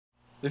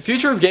The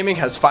future of gaming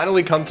has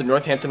finally come to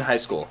Northampton High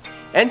School.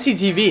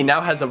 NCTV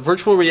now has a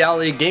virtual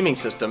reality gaming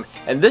system,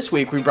 and this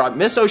week we brought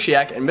Miss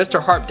Oshiak and Mr.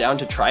 Harp down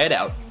to try it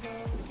out.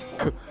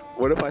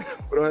 What if I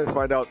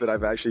find out that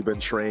I've actually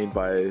been trained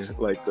by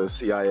like the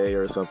CIA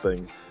or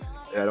something,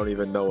 and I don't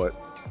even know it?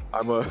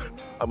 I'm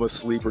a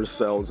sleeper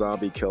cell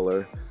zombie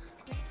killer.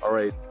 All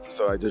right,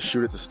 so I just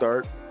shoot at the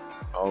start.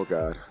 Oh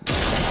God.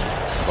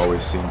 I've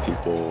always seen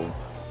people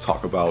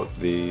talk about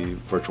the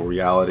virtual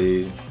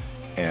reality,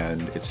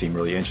 and it seemed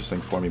really interesting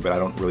for me, but I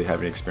don't really have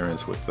any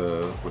experience with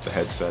the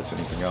headsets or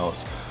anything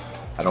else.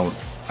 I don't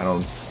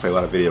play a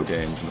lot of video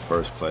games in the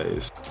first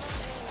place.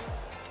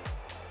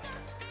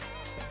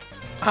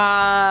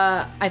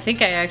 I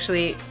think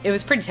it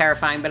was pretty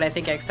terrifying, but I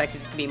think I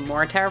expected it to be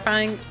more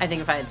terrifying. I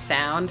think if I had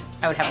sound,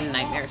 I would have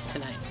nightmares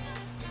tonight.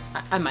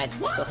 I might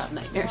still have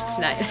nightmares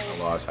tonight.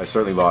 I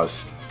certainly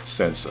lost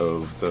sense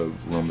of the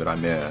room that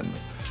I'm in.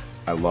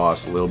 I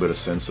lost a little bit of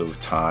sense of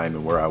time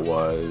and where I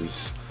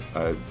was.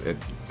 It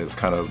was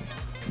kind of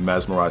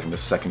mesmerizing. The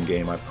second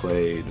game I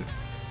played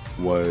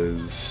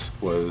was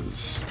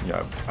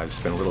I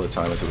spent a little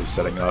time as it was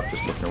setting up,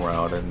 just looking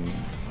around and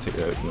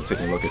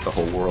taking a look at the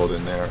whole world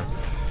in there,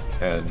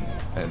 and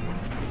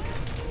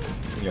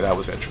that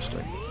was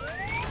interesting.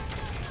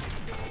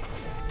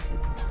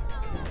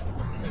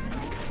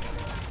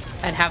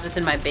 I'd have this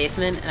in my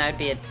basement, and I'd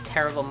be a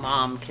terrible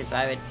mom because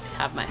I would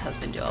have my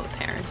husband do all the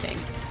parenting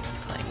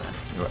playing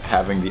this.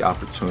 Having the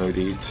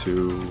opportunity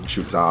to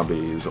shoot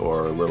zombies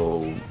or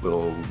little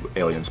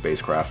alien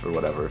spacecraft or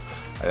whatever,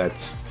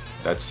 that's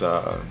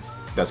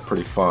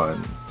pretty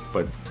fun.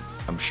 But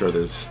I'm sure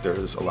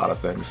there's a lot of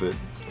things that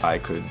I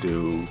could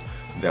do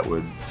that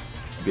would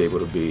be able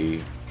to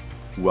be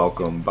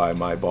welcomed by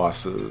my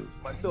bosses.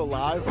 Am I still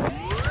alive?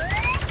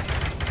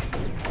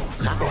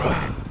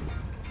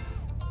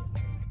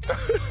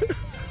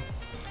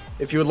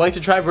 If you would like to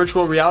try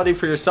virtual reality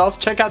for yourself,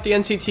 check out the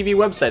NCTV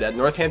website at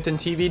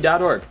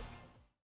northamptontv.org.